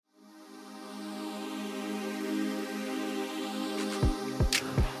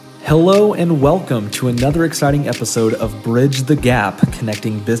Hello and welcome to another exciting episode of Bridge the Gap,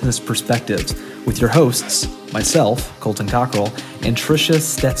 connecting business perspectives with your hosts, myself, Colton Cockrell, and Trisha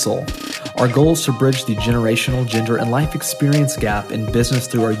Stetzel. Our goal is to bridge the generational, gender, and life experience gap in business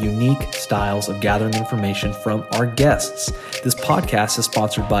through our unique styles of gathering information from our guests. This podcast is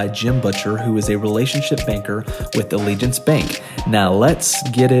sponsored by Jim Butcher, who is a relationship banker with Allegiance Bank. Now let's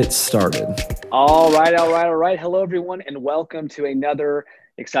get it started. All right. Hello, everyone, and welcome to another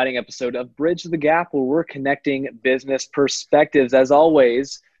exciting episode of Bridge the Gap, where we're connecting business perspectives. As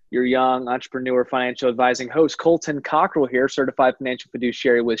always, your young entrepreneur financial advising host, Colton Cockrell here, certified financial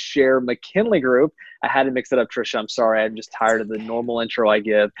fiduciary with Share McKinley Group. I had to mix it up, Trisha. I'm sorry. I'm just tired of the normal intro I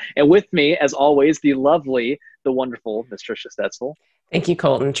give. And with me, as always, the lovely, the wonderful Miss Trisha Stetzel. Thank you,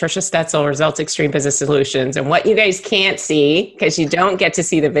 Colton. Trisha Stetzel, Results Extreme Business Solutions. And what you guys can't see, because you don't get to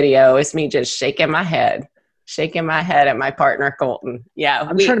see the video, is me just shaking my head at my partner, Colton. Yeah.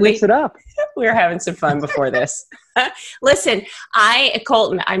 I'm trying to mix it up. We were having some fun before this. Listen,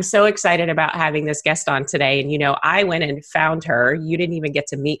 Colton, I'm so excited about having this guest on today. And, I went and found her. You didn't even get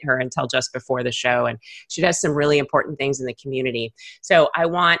to meet her until just before the show. And she does some really important things in the community. So I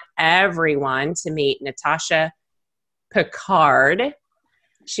want everyone to meet Natasha Picard.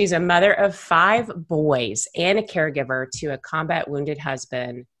 She's a mother of 5 boys and a caregiver to a combat wounded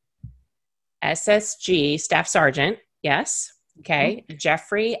husband, SSG Staff Sergeant, yes, okay,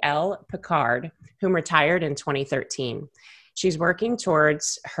 Jeffrey L. Picard, whom retired in 2013. She's working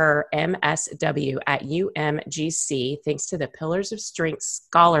towards her MSW at UMGC thanks to the Pillars of Strength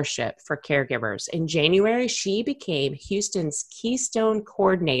Scholarship for Caregivers. In January, she became Houston's Keystone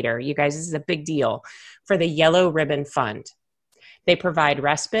Coordinator. You guys, this is a big deal for the Yellow Ribbon Fund. They provide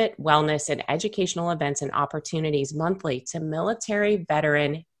respite, wellness, and educational events and opportunities monthly to military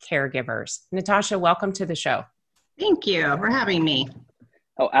veteran caregivers. Natasha, welcome to the show. Thank you for having me.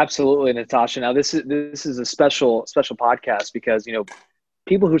 Oh, absolutely, Natasha. Now, this is a special podcast because,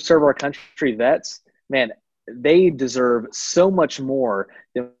 people who serve our country, vets, man, they deserve so much more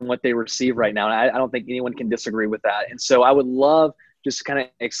than what they receive right now. And I don't think anyone can disagree with that. And so I would love just to kind of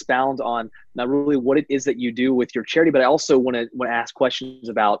expound on not really what it is that you do with your charity, but I also want to ask questions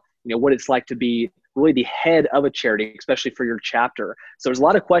about, what it's like to be really the head of a charity, especially for your chapter. So there's a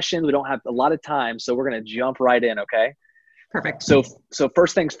lot of questions. We don't have a lot of time, so we're going to jump right in. Okay. Perfect. So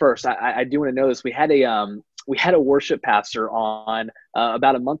first things first, I do want to know this. We had a worship pastor on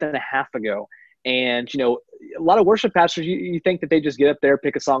about a month and a half ago. And, a lot of worship pastors, you think that they just get up there,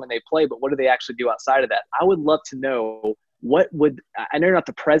 pick a song and they play, but what do they actually do outside of that? I would love to know I know you're not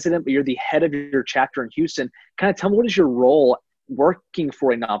the president, but you're the head of your chapter in Houston. Kind of tell me, what is your role working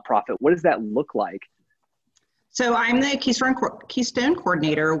for a nonprofit? What does that look like? So I'm the Keystone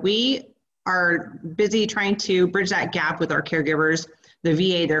Coordinator. We are busy trying to bridge that gap with our caregivers, the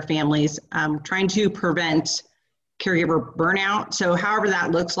VA, their families, trying to prevent caregiver burnout. So however that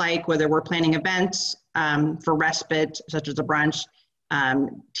looks like, whether we're planning events for respite, such as a brunch,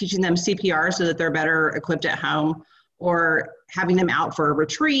 teaching them CPR so that they're better equipped at home, or having them out for a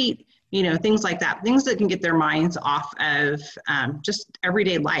retreat, things like that, things that can get their minds off of just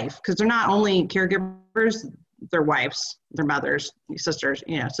everyday life. Because they're not only caregivers, their wives, their mothers, sisters,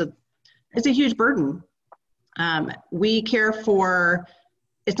 so it's a huge burden. We care for,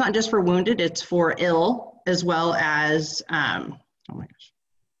 it's not just for wounded, it's for ill, as well as,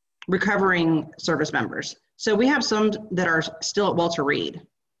 recovering service members. So we have some that are still at Walter Reed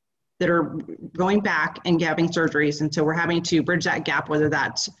that are going back and having surgeries. And so we're having to bridge that gap, whether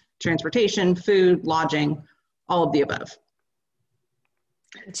that's transportation, food, lodging, all of the above.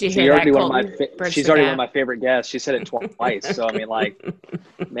 She's already one of my favorite guests. She said it twice. So,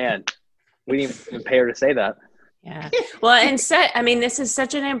 man, we didn't even pay her to say that. Yeah. Well, this is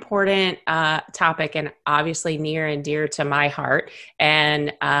such an important topic and obviously near and dear to my heart.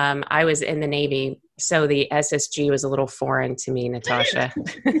 And I was in the Navy, so the SSG was a little foreign to me, Natasha.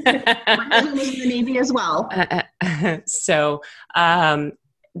 My husband was in the Navy as well. So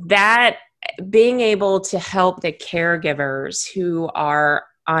that being able to help the caregivers who are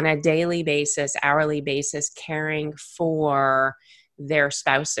on a daily basis, hourly basis, caring for their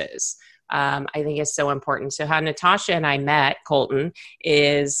spouses, I think is so important. So how Natasha and I met, Colton,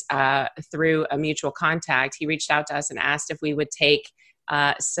 is through a mutual contact. He reached out to us and asked if we would take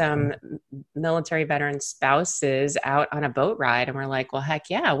some military veteran spouses out on a boat ride. And we're like, well, heck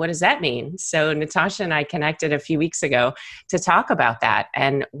yeah. What does that mean? So Natasha and I connected a few weeks ago to talk about that.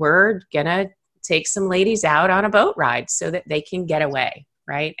 And we're going to take some ladies out on a boat ride so that they can get away,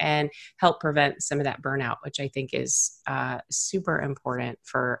 right? And help prevent some of that burnout, which I think is super important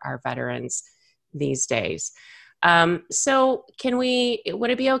for our veterans these days. So would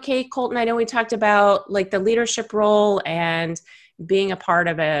it be okay, Colton? I know we talked about like the leadership role and being a part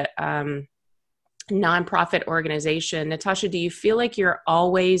of a nonprofit organization. Natasha, do you feel like you're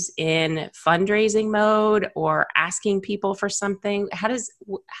always in fundraising mode or asking people for something? How does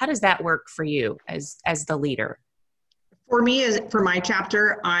that work for you as the leader? For me, for my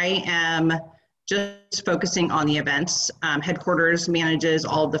chapter, I am just focusing on the events. Headquarters manages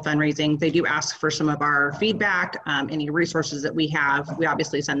all of the fundraising. They do ask for some of our feedback, any resources that we have. We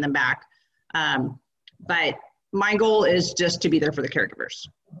obviously send them back. But my goal is just to be there for the caregivers.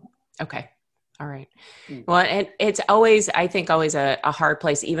 Okay. All right. Well, and it's always, I think, always a hard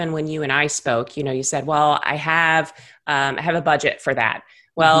place. Even when you and I spoke, you said, well, I have a budget for that.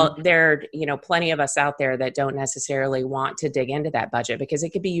 Well, there are, plenty of us out there that don't necessarily want to dig into that budget because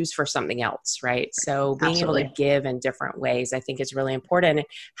it could be used for something else, right? So being Absolutely. able to give in different ways, I think is really important.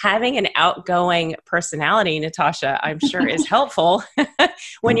 Having an outgoing personality, Natasha, I'm sure is helpful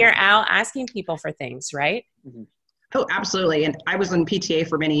when you're out asking people for things, right? Oh, absolutely. And I was in PTA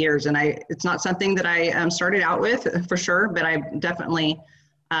for many years, and it's not something that I started out with for sure, but I definitely,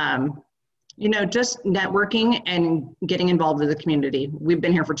 just networking and getting involved with the community. We've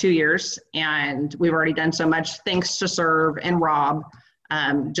been here for 2 years, and we've already done so much thanks to Serve and Rob,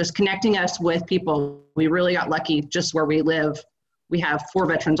 just connecting us with people. We really got lucky just where we live. We have 4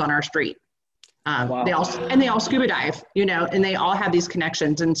 veterans on our street. Wow. They all scuba dive, and they all have these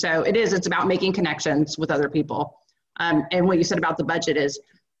connections. And so it's about making connections with other people. And what you said about the budget is,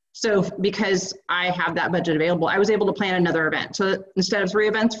 so because I have that budget available, I was able to plan another event. So instead of 3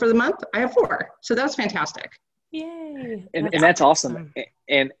 events for the month, I have 4. So that's fantastic. Yay. And that's awesome.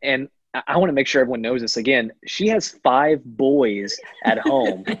 And I want to make sure everyone knows this. Again, she has 5 boys at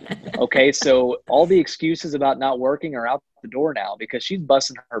home. Okay. So all the excuses about not working are out the door now because she's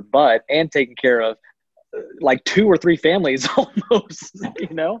busting her butt and taking care of like 2 or 3 families almost,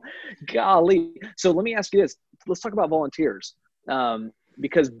 golly. So let me ask you this. Let's talk about volunteers.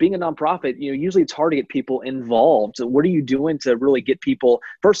 Because being a nonprofit, usually it's hard to get people involved. So what are you doing to really get people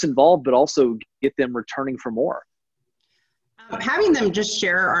first involved, but also get them returning for more? Having them just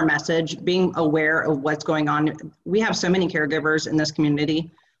share our message, being aware of what's going on. We have so many caregivers in this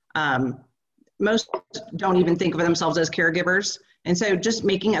community. Most don't even think of themselves as caregivers. And so just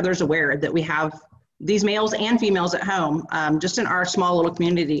making others aware that we have these males and females at home. Just in our small little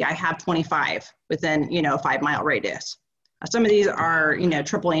community, I have 25 within, a 5-mile radius. Some of these are,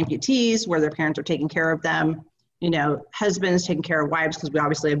 triple amputees where their parents are taking care of them, husbands taking care of wives because we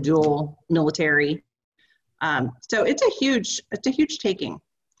obviously have dual military. So it's a huge taking.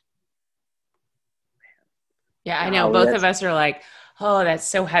 Yeah, I know. Both of us are like, oh, that's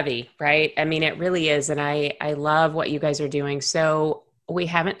so heavy, right? I mean, it really is. And I love what you guys are doing. So we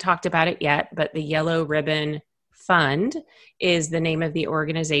haven't talked about it yet, but the Yellow Ribbon Fund is the name of the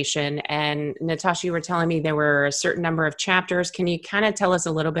organization. And Natasha, you were telling me there were a certain number of chapters. Can you kind of tell us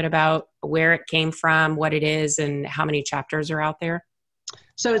a little bit about where it came from, what it is, and how many chapters are out there?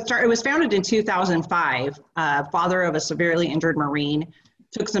 So it was founded in 2005. Father of a severely injured Marine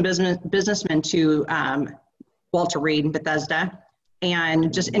took some businessmen to Walter Reed in Bethesda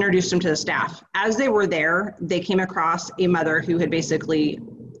and just introduced them to the staff. As they were there, they came across a mother who had basically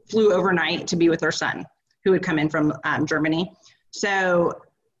flew overnight to be with her son, who had come in from Germany. So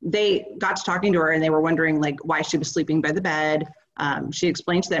they got to talking to her and they were wondering why she was sleeping by the bed. She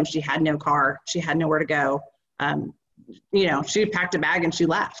explained to them she had no car, she had nowhere to go. She packed a bag and she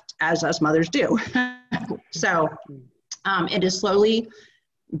left, as us mothers do. So it is slowly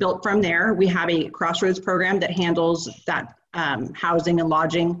built from there. We have a Crossroads program that handles that housing and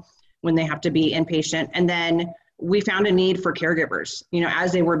lodging when they have to be inpatient. And then we found a need for caregivers,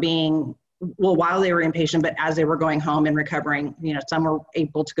 as they were while they were inpatient, but as they were going home and recovering, some were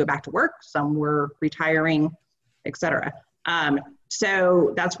able to go back to work, some were retiring, et cetera.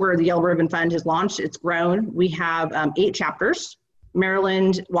 So that's where the Yellow Ribbon Fund has launched. It's grown. We have 8 chapters: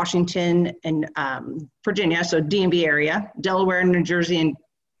 Maryland, Washington, and Virginia, so DMV area, Delaware, New Jersey, and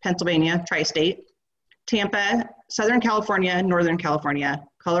Pennsylvania, tri-state, Tampa, Southern California, Northern California,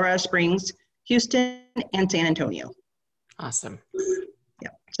 Colorado Springs, Houston, and San Antonio. Awesome. Yeah.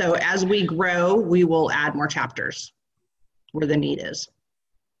 So as we grow, we will add more chapters where the need is.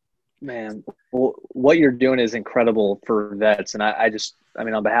 Man, well, what you're doing is incredible for vets. And I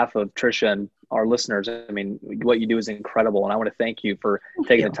mean, on behalf of Tricia and our listeners, I mean, what you do is incredible. And I want to thank you for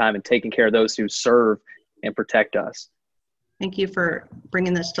taking the time and taking care of those who serve and protect us. Thank you for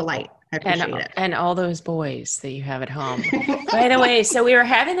bringing this to light. I appreciate it. And all those boys that you have at home. By the way, so we were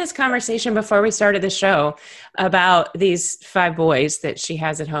having this conversation before we started the show about these 5 boys that she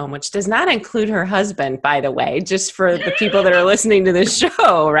has at home, which does not include her husband, by the way, just for the people that are listening to this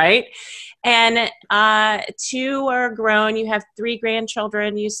show, right? And 2 are grown. You have 3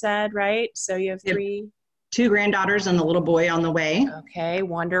 grandchildren, you said, right? So you have 3. 2 granddaughters and a little boy on the way. Okay,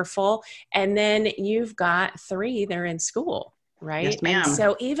 wonderful. And then you've got 3, they're in school. Right. Yes, ma'am. And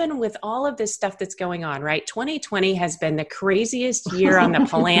so even with all of this stuff that's going on, right? 2020 has been the craziest year on the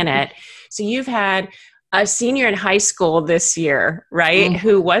planet. So you've had a senior in high school this year, right?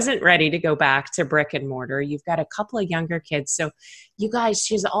 Who wasn't ready to go back to brick and mortar. You've got a couple of younger kids. So you guys,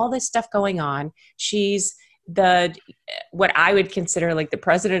 she's all this stuff going on. She's what I would consider like the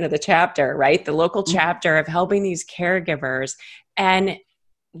president of the chapter, right? The local chapter of helping these caregivers, and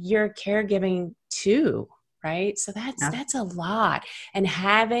you're caregiving too. Right. So that's a lot. And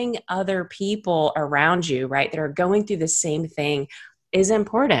having other people around you, right, that are going through the same thing is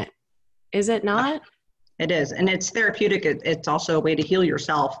important. Is it not? It is. And it's therapeutic. It's also a way to heal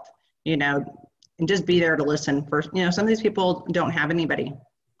yourself, and just be there to listen for, some of these people don't have anybody.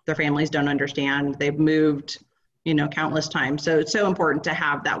 Their families don't understand. They've moved, countless times. So it's so important to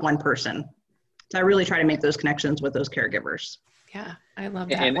have that one person. So I really try to make those connections with those caregivers. Yeah, I love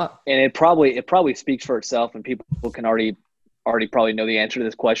that. And it probably speaks for itself, and people can already probably know the answer to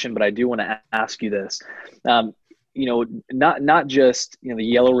this question, but I do want to ask you this. Not just the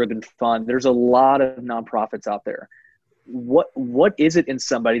Yellow Ribbon Fund. There's a lot of nonprofits out there. What is it in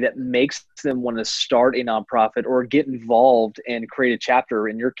somebody that makes them want to start a nonprofit or get involved and create a chapter?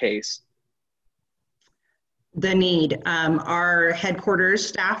 In your case, the need. Our headquarters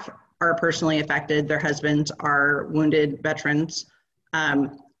staff are personally affected. Their husbands are wounded veterans.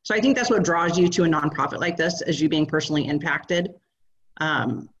 So I think that's what draws you to a nonprofit like this, is you being personally impacted.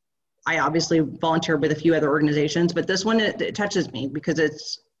 I obviously volunteer with a few other organizations, but this one, it touches me because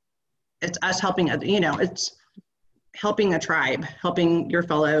it's us helping, it's helping a tribe, helping your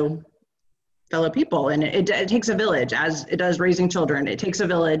fellow people. And it takes a village, as it does raising children. It takes a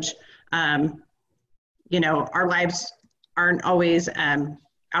village. Our lives aren't always,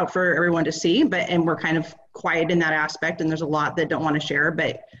 out for everyone to see, and we're kind of quiet in that aspect, and there's a lot that don't want to share,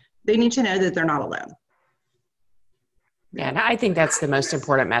 but they need to know that they're not alone. Yeah, and I think that's the most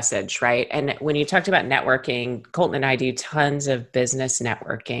important message, right? And when you talked about networking, Colton and I do tons of business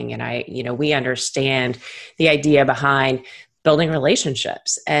networking, and we understand the idea behind building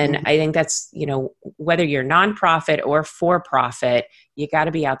relationships. And I think that's, whether you're nonprofit or for profit, you got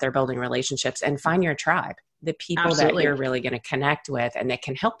to be out there building relationships and find your tribe. The people Absolutely. that you're really going to connect with and that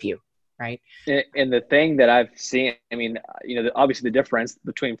can help you, right? And the thing that I've seen, obviously the difference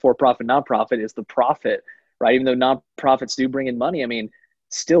between for-profit and nonprofit is the profit, right? Even though nonprofits do bring in money,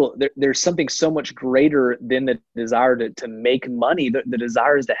 still there's something so much greater than the desire to make money. The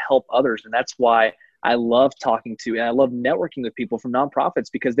desire is to help others. And that's why I love talking to, and I love networking with people from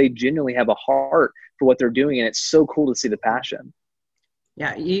nonprofits, because they genuinely have a heart for what they're doing. And it's so cool to see the passion.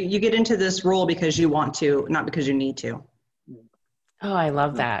 Yeah, you get into this role because you want to, not because you need to. Oh, I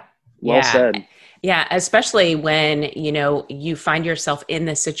love that. Well said. Yeah, especially when you find yourself in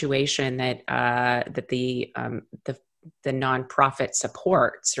the situation that the nonprofit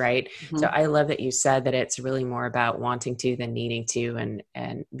supports, right? Mm-hmm. So I love that you said that it's really more about wanting to than needing to,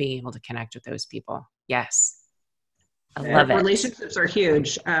 and being able to connect with those people. Yes, I love it. Relationships are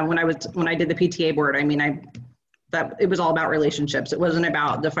huge. When I did the PTA board, that it was all about relationships. It wasn't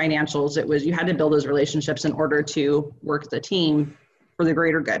about the financials. It was, you had to build those relationships in order to work the team for the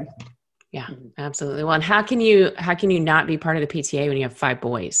greater good. Yeah, absolutely. Well, and how can you not be part of the PTA when you have 5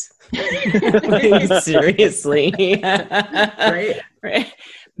 boys? Seriously. Right.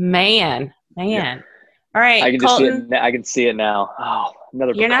 Man. Yeah. All right. I can see it now. Oh,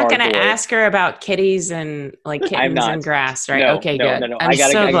 another. You're not going to ask her about kitties and kittens and grass, right? No, okay, no, good. No. I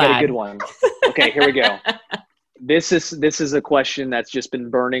got a good one. Okay, here we go. This is a question that's just been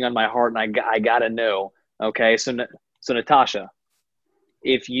burning on my heart, and I gotta know. Okay, so Natasha,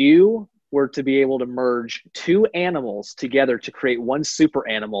 if you were to be able to merge 2 animals together to create one super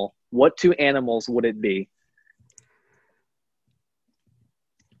animal, what 2 animals would it be?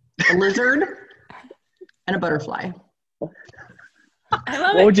 A lizard and a butterfly.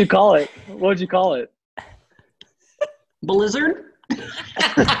 What would you call it? Blizzard.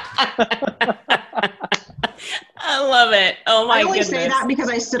 I love it. Oh my goodness. I only say that because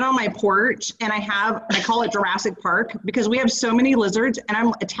I sit on my porch and I call it Jurassic Park, because we have so many lizards and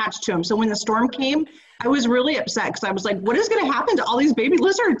I'm attached to them. So when the storm came, I was really upset because I was like, what is going to happen to all these baby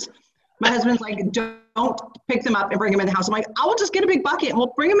lizards? My husband's like, don't pick them up and bring them in the house. I'm like, I will just get a big bucket and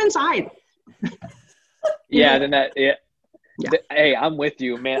we'll bring them inside. Yeah, then that, yeah. Hey, I'm with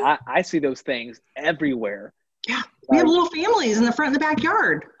you, man. I see those things everywhere. Yeah, we have little families in the front of the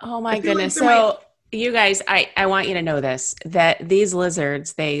backyard. Oh my goodness. So you guys, I want you to know this, that these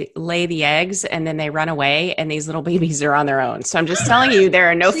lizards, they lay the eggs and then they run away and these little babies are on their own. So I'm just telling you, there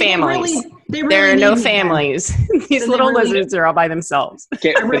are no families. There are no families. These little lizards are all by themselves.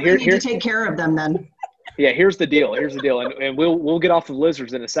 Okay, I really need to take care of them then. Yeah, here's the deal. And we'll get off of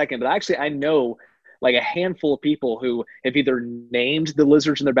lizards in a second, but actually I know like a handful of people who have either named the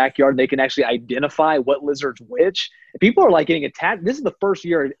lizards in their backyard and they can actually identify what lizard's which. People are like getting attacked. This is the first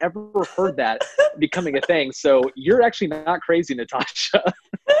year I've ever heard that becoming a thing. So you're actually not crazy, Natasha.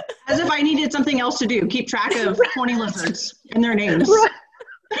 As if I needed something else to do. Keep track of 20 lizards and their names.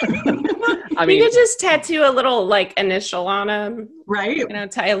 I mean, you could just tattoo a little like initial on them. Right. You know,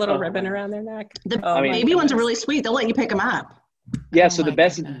 tie a little ribbon around their neck. The baby ones are really sweet. They'll let you pick them up. Yeah, so the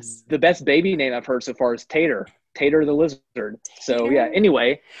best baby name I've heard so far is Tater the lizard. So yeah,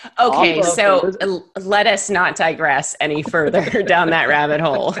 anyway. Okay, so let us not digress any further down that rabbit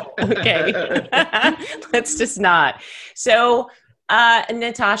hole. Okay. Let's just not. So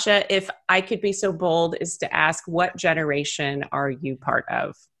Natasha, if I could be so bold as to ask, what generation are you part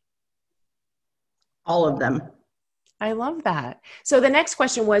of? All of them. I love that. So the next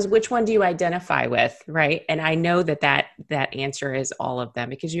question was, which one do you identify with, right? And I know that answer is all of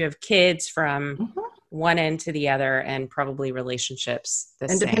them, because you have kids from one end to the other and probably relationships the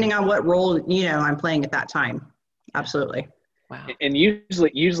same. And depending on what role, I'm playing at that time. Absolutely. Wow. And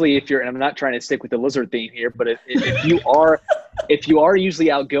usually if you're, and I'm not trying to stick with the lizard theme here, but if you are usually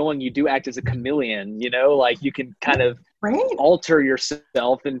outgoing, you do act as a chameleon, like you can kind of alter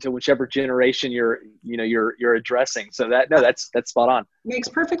yourself into whichever generation you're addressing. So that's spot on. Makes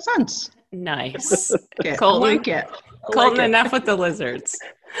perfect sense. Nice. Colton, I like it. Colton, enough with the lizards.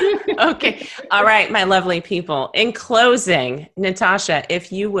 Okay. All right, my lovely people. In closing, Natasha,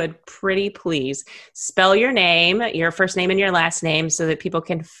 if you would pretty please spell your name, your first name and your last name, so that people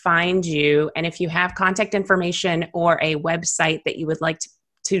can find you. And if you have contact information or a website that you would like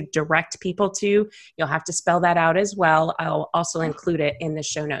to direct people to, you'll have to spell that out as well. I'll also include it in the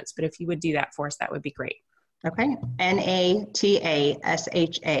show notes. But if you would do that for us, that would be great. Okay. Natasha,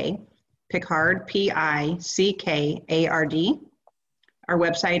 Pickard, Pickard. Our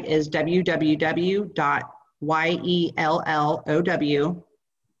website is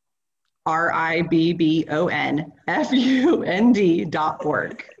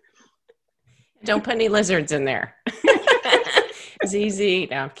www.yellowribbonfund.org. Don't put any lizards in there. It's easy.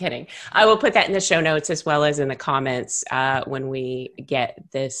 No, I'm kidding. I will put that in the show notes as well as in the comments when we get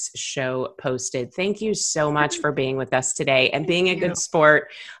this show posted. Thank you so much for being with us today and being a good sport.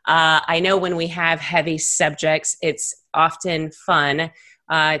 I know when we have heavy subjects, it's often fun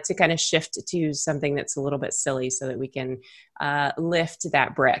to kind of shift to something that's a little bit silly so that we can lift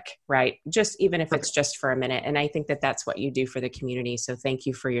that brick, right? Just even if it's just for a minute. And I think that that's what you do for the community. So thank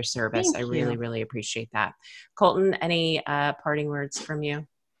you for your service. I really, really appreciate that. Colton, any parting words from you?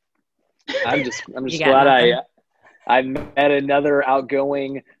 I'm just glad I met another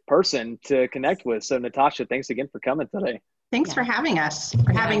outgoing person to connect with. So Natasha, thanks again for coming today. Thanks for having us,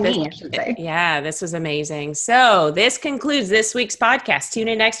 for having me, I should say. Yeah, this was amazing. So this concludes this week's podcast. Tune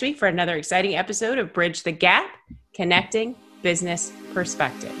in next week for another exciting episode of Bridge the Gap, Connecting Business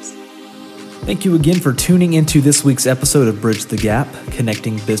Perspectives. Thank you again for tuning into this week's episode of Bridge the Gap,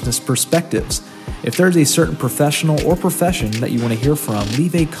 Connecting Business Perspectives. If there's a certain professional or profession that you want to hear from,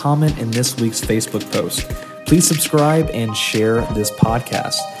 leave a comment in this week's Facebook post. Please subscribe and share this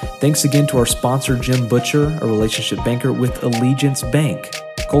podcast. Thanks again to our sponsor, Jim Butcher, a relationship banker with Allegiance Bank.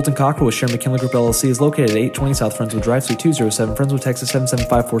 Colton Cockrell with Sharon McKinley Group LLC is located at 820 South Friendswood Drive, Suite 207, Friendswood, Texas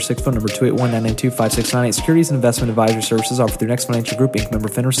 77546, phone number 281-992-5698. Securities and investment advisory services offered through Next Financial Group Inc., member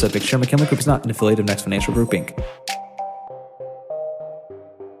FINRA SIPC. Sharon McKinley Group is not an affiliate of Next Financial Group Inc.